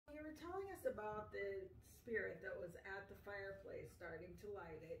about the spirit that was at the fireplace starting to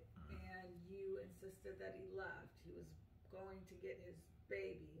light it, and you insisted that he left. He was going to get his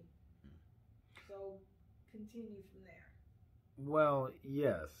baby. So continue from there. Well,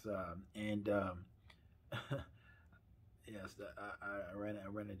 yes, and yes, I ran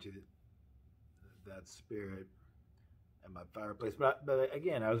into that spirit at my fireplace, but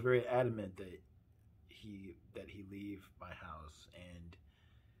again, I was very adamant that he leave my house, and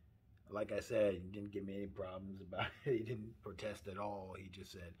like I said, he didn't give me any problems about it. He didn't protest at all. He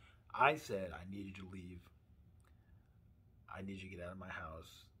just said, "I said I need you to leave. I need you to get out of my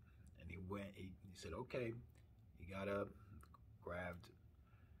house." And he went. He said, "Okay." He got up, grabbed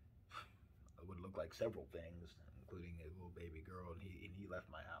it would look like several things, including a little baby girl, and he left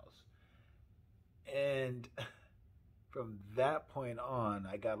my house. And from that point on,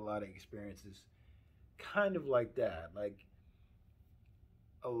 I got a lot of experiences, kind of like that, like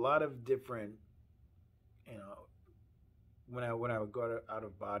a lot of different, you know, when I would go out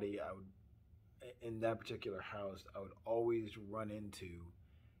of body, I would in that particular house, I would always run into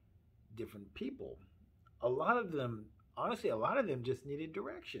different people. A lot of them, honestly, a lot of them just needed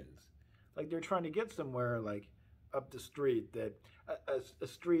directions. Like they're trying to get somewhere, like up the street, that a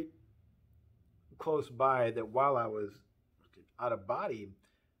street close by, that while I was out of body,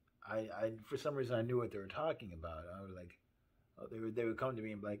 I for some reason I knew what they were talking about. I was like, oh, they would come to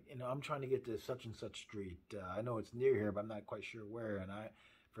me and be like, I'm trying to get to such and such street. I know it's near here, but I'm not quite sure where. And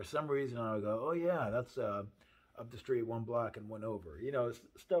for some reason, I would go, oh yeah, that's up the street, one block and one over.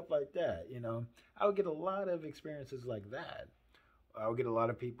 Stuff like that. I would get a lot of experiences like that. I would get a lot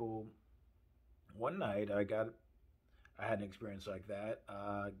of people. One night, I had an experience like that.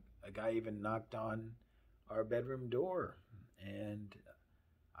 A guy even knocked on our bedroom door, and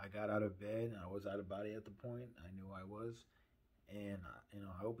I got out of bed. I was out of body at the point. I knew I was, and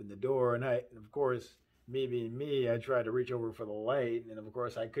I opened the door, and of course, me being me, I tried to reach over for the light, and of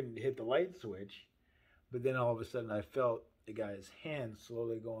course, I couldn't hit the light switch. But then all of a sudden, I felt the guy's hand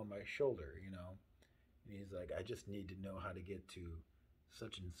slowly go on my shoulder. And he's like, "I just need to know how to get to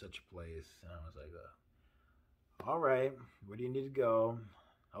such and such place." And I was like, "All right, where do you need to go?"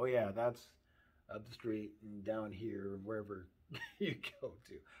 "Oh yeah, that's up the street and down here, wherever you go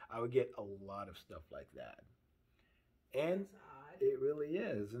to." I would get a lot of stuff like that. And That's odd. it really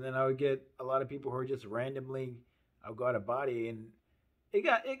is. And then I would get a lot of people who are just randomly, I would go out of body, and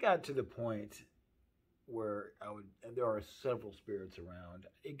it got to the point where and there are several spirits around.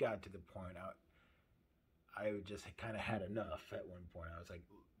 It got to the point I just kind of had enough at one point. I was like,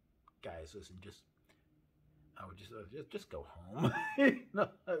 "Guys, listen, I would just go home." I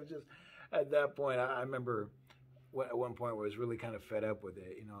was just at that point. I remember at one point where I was really kind of fed up with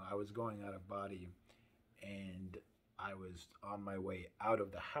it. I was going out of body, and I was on my way out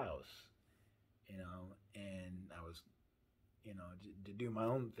of the house. And I was, to do my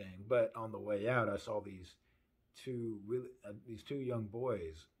own thing. But on the way out, I saw these two young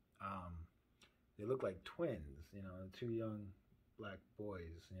boys. They looked like twins, two young black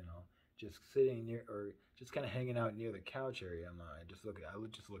boys, just sitting near, or just kind of hanging out near the couch area. I just looked at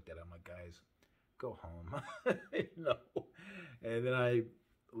them, like, "Guys, go home." And then I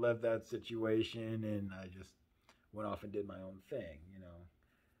left that situation, and I just went off and did my own thing.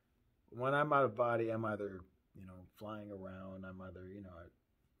 When I'm out of body, I'm either flying around, I'm either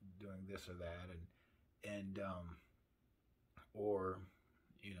doing this or that, and or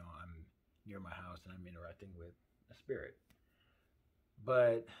I'm near my house and I'm interacting with a spirit.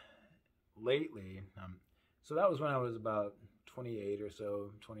 But lately, so that was when I was about 28 or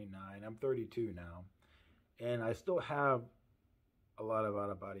so, 29. I'm 32 now, and I still have a lot of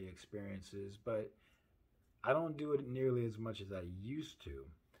out of body experiences, but I don't do it nearly as much as I used to.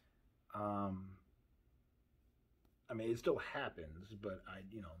 I mean, it still happens, but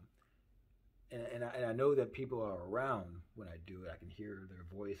and I know that people are around when I do it. I can hear their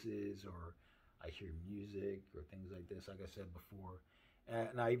voices, or I hear music, or things like this, like I said before.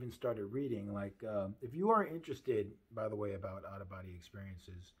 And I even started reading. Like, if you are interested, by the way, about out-of-body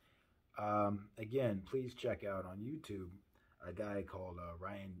experiences, again, please check out on YouTube a guy called a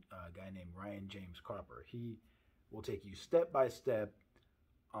guy named Ryan James Cropper. He will take you step by step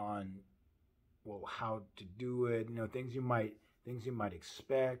on, well, how to do it. Things you might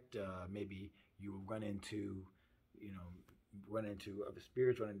expect. Maybe you will run into other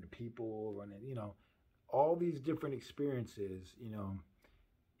spirits, run into people, all these different experiences.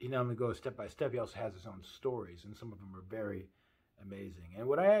 He not only goes step by step, he also has his own stories, and some of them are very amazing. And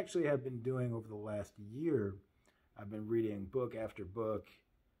what I actually have been doing over the last year, I've been reading book after book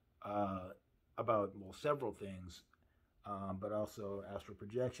about, well, several things but also Astral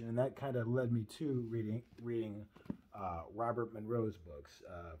Projection, and that kind of led me to reading Robert Monroe's books,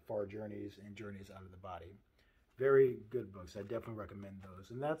 Far Journeys and Journeys Out of the Body. Very good books. I definitely recommend those.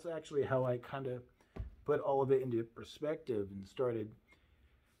 And that's actually how I kind of put all of it into perspective and started,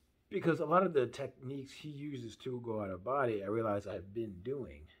 because a lot of the techniques he uses to go out of body, I realize I've been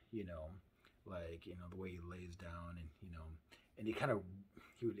doing, like, the way he lays down and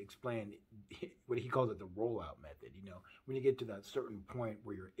he would explain what he calls it the rollout method. When you get to that certain point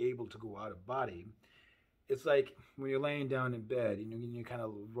where you're able to go out of body, it's like when you're laying down in bed, you kind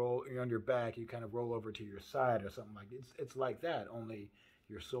of you're on your back, you kind of roll over to your side or something like that. It's like that, only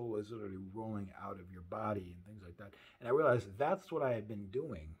your soul is literally rolling out of your body and things like that. And I realized that's what I had been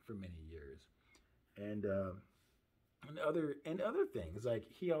doing for many years. And other things, like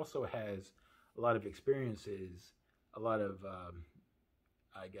he also has a lot of experiences, a lot of,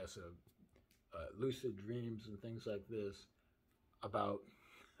 lucid dreams and things like this about,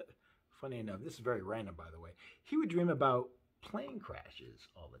 funny enough, this is very random, by the way. He would dream about plane crashes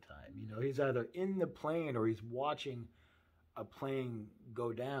all the time. He's either in the plane or he's watching a plane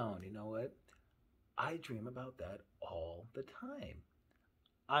go down. You know what? I dream about that all the time.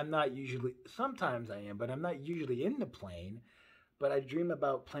 Sometimes I am, but I'm not usually in the plane, but I dream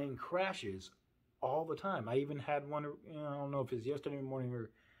about plane crashes all the time. I even had one, I don't know if it's yesterday morning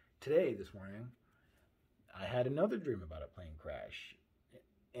or this morning, I had another dream about a plane crash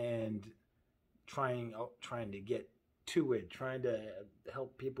and trying to get to it, trying to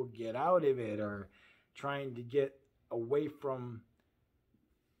help people get out of it, or trying to get away from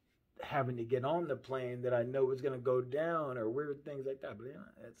having to get on the plane that I know is going to go down, or weird things like that. But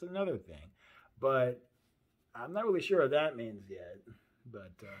it's another thing. But I'm not really sure what that means yet.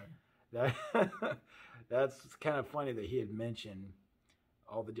 But that's kind of funny that he had mentioned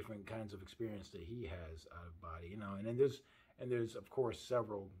all the different kinds of experience that he has out of body, and there's of course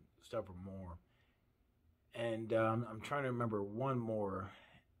several more. And I'm trying to remember one more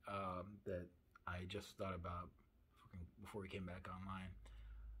that I just thought about before we came back online.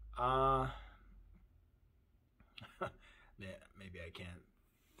 Maybe I can't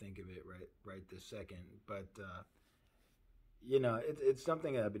think of it right this second, but it's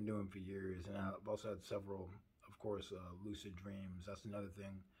something that I've been doing for years, and I've also had several, of course, lucid dreams. That's another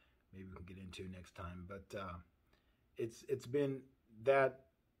thing maybe we can get into next time. But it's been that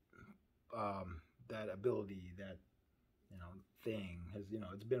that ability, that thing has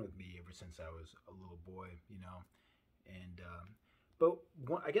it's been with me ever since I was a little boy, and but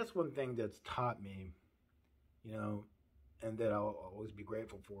I guess one thing that's taught me, and that I'll always be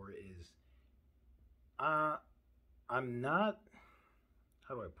grateful for is I'm not,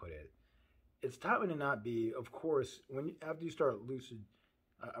 how do I put it? It's taught me to not be, of course, after you start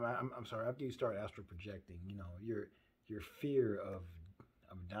after you start astral projecting, your fear of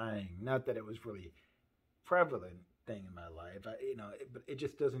dying, not that it was really prevalent thing in my life, but it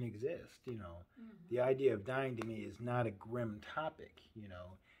just doesn't exist, Mm-hmm. The idea of dying to me is not a grim topic,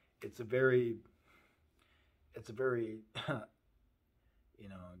 it's a very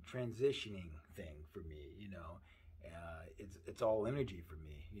transitioning thing for me, it's all energy for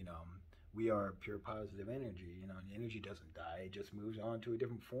me, we are pure positive energy, and energy doesn't die, it just moves on to a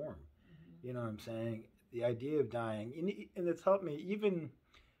different form. Mm-hmm. You know what I'm saying? The idea of dying, and it's helped me even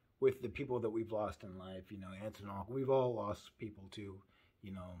with the people that we've lost in life, aunts and uncle, we've all lost people to,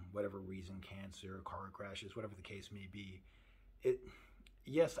 whatever reason, cancer, car crashes, whatever the case may be.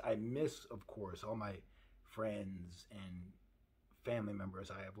 Yes, I miss, of course, all my friends and family members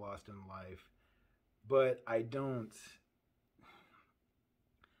I have lost in life, but I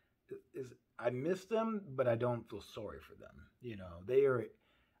miss them, but I don't feel sorry for them. They are,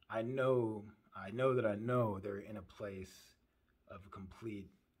 I know they're in a place of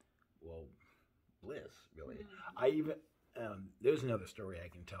complete, bliss, really. Mm-hmm. I even, there's another story I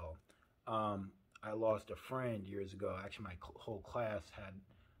can tell. I lost a friend years ago. Actually, my whole class had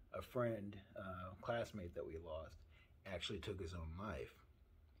a friend, classmate that we lost, actually took his own life.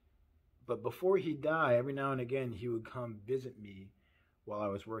 But before he died, every now and again, he would come visit me while I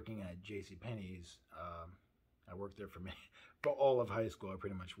was working at JCPenney's. I worked there for all of high school. I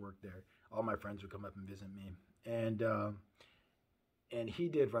pretty much worked there. All my friends would come up and visit me. And he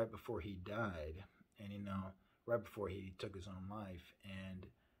did right before he died. And, right before he took his own life. And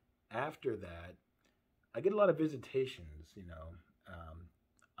after that, I get a lot of visitations,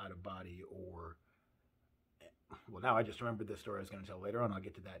 out of body, or, now I just remembered this story I was going to tell later on. I'll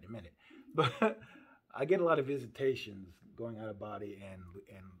get to that in a minute. But I get a lot of visitations going out of body and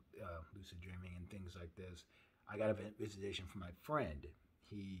lucid dreaming and things like this. I got a visitation from my friend.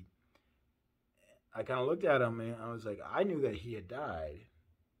 I kind of looked at him and I was like, I knew that he had died,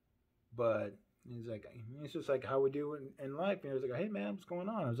 but he's like, it's just like how we do in life. And he was like, hey man, what's going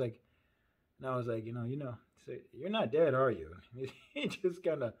on? I was like, and I was like, so you're not dead, are you? He just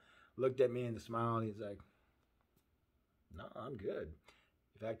kind of looked at me and smiled. He's like, no, I'm good.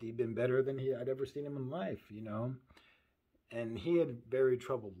 In fact, he'd been better than I'd ever seen him in life. And he had very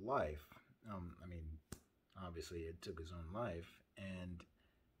troubled life. I mean, obviously, it took his own life, and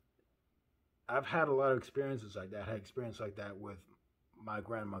I've had a lot of experiences like that. I had experience like that with my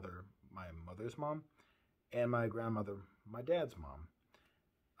grandmother, my mother's mom, and my grandmother, my dad's mom.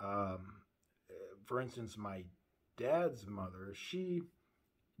 For instance, my dad's mother,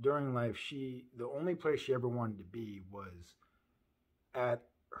 during life, the only place she ever wanted to be was at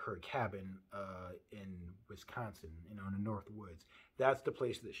her cabin in Wisconsin, in the North Woods. That's the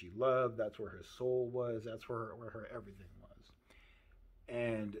place that she loved. That's where her soul was. That's where her everything was.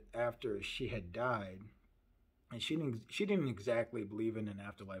 And after she had died, and she didn't exactly believe in an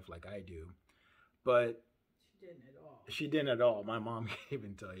afterlife like I do, but she didn't at all. She didn't at all. My mom can't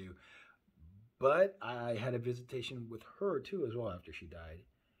even tell you. But I had a visitation with her too as well after she died,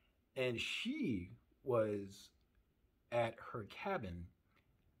 and she was at her cabin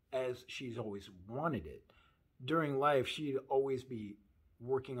as she's always wanted it. During life, she'd always be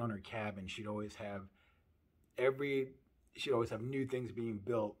working on her cabin. She'd always have new things being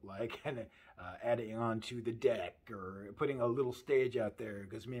built, like adding on to the deck or putting a little stage out there,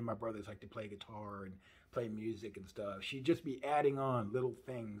 because me and my brothers like to play guitar and play music and stuff. She'd just be adding on little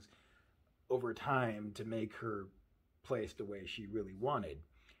things over time to make her place the way she really wanted.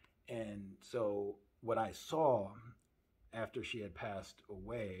 And so what I saw after she had passed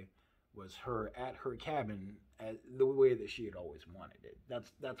away was her at her cabin as the way that she had always wanted it.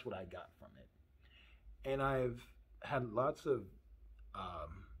 That's what I got from it. And I've had lots of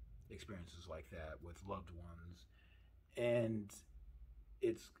experiences like that with loved ones, and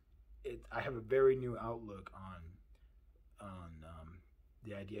I have a very new outlook on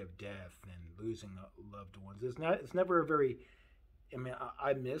the idea of death and losing loved ones. It's never a very, I mean,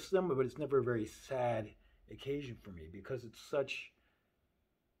 I miss them, but it's never a very sad occasion for me, because it's such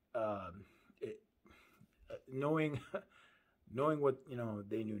knowing what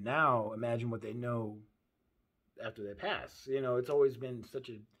they knew now. Imagine what they know after they pass. It's always been such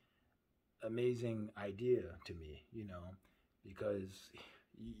an amazing idea to me, because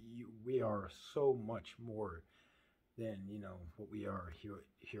we are so much more than what we are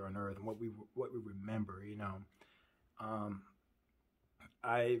here on earth, and what we remember.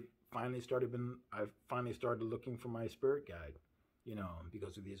 I finally started looking for my spirit guide,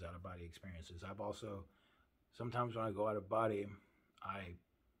 because of these out of body experiences. I've also, sometimes when I go out of body, I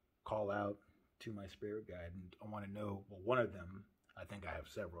call out to my spirit guide, and I want to know, well, one of them, I think I have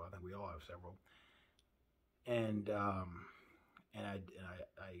several. I think we all have several. And I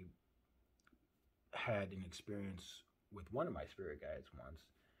had an experience with one of my spirit guides once,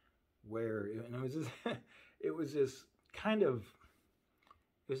 where it was this kind of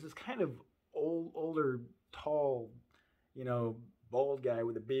older, tall, bald guy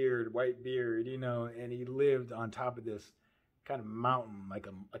with a beard, white beard, and he lived on top of this kind of mountain like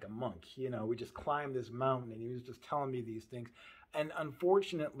a monk. We just climbed this mountain, and he was just telling me these things. And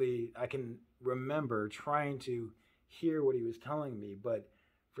unfortunately, I can remember trying to hear what he was telling me, but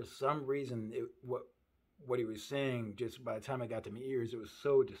for some reason, what he was saying, just by the time it got to my ears, it was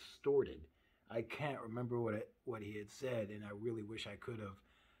so distorted. I can't remember what he had said, and I really wish I could have.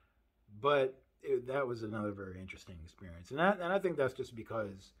 But that was another very interesting experience, and I think that's just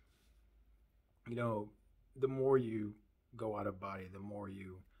because, the more you go out of body, the more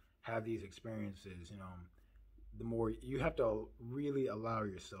you have these experiences, the more you have to really allow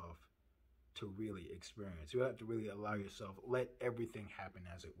yourself to really experience. You have to really allow yourself, let everything happen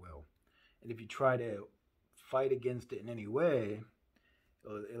as it will. And if you try to fight against it in any way,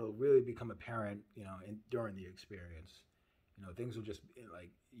 it'll really become apparent, during the experience. Things will just,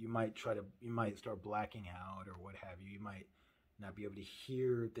 like, you might start blacking out or what have you. You might not be able to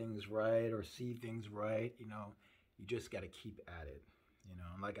hear things right or see things right. You just got to keep at it.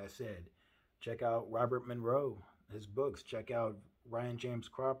 And like I said, check out Robert Monroe, his books. Check out Ryan James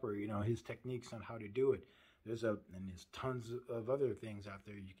Cropper, his techniques on how to do it. There's tons of other things out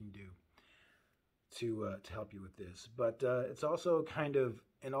there you can do to help you with this. But it's also kind of,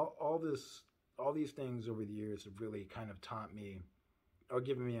 and all these things over the years have really kind of taught me, or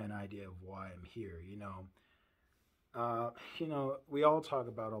given me an idea of why I'm here. We all talk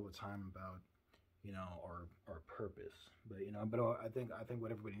about all the time about, our purpose, but I think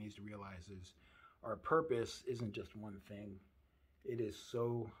what everybody needs to realize is our purpose isn't just one thing. It is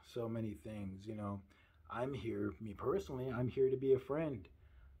so many things. You know, I'm here. Me personally, I'm here to be a friend.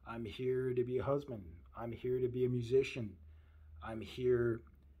 I'm here to be a husband. I'm here to be a musician. I'm here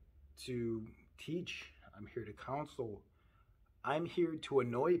to teach. I'm here to counsel. I'm here to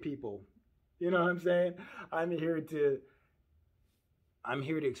annoy people. You know what I'm saying? I'm here to I'm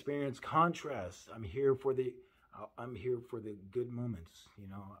here to experience contrast. I'm here for the good moments, you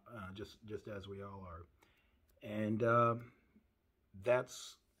know, just as we all are. And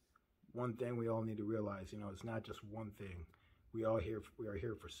that's one thing we all need to realize. You know, it's not just one thing. We are here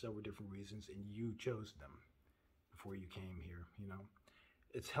for several different reasons, and you chose them before you came here. You know,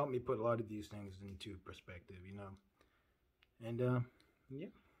 it's helped me put a lot of these things into perspective. You know, and yeah.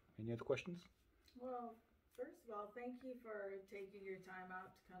 Any other questions? Well, first of all, thank you for taking your time out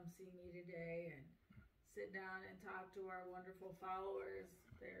to come see me today and sit down and talk to our wonderful followers.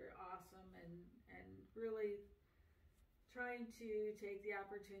 They're awesome and really trying to take the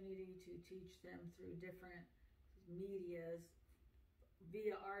opportunity to teach them through different medias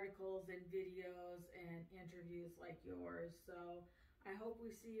via articles and videos and interviews like yours. So I hope we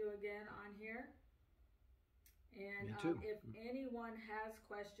see you again on here. And Me too. if anyone has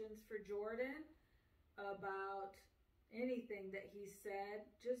questions for Jordan about anything that he said,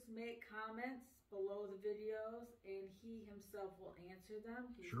 just make comments below the videos and he himself will answer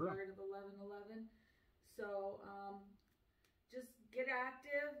them. He's Sure. part of 1111. So just get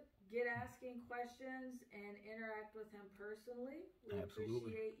active, get asking questions, and interact with him personally. We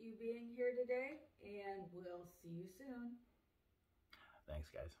Absolutely. appreciate you being here today, and we'll see you soon.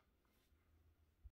 Thanks, guys.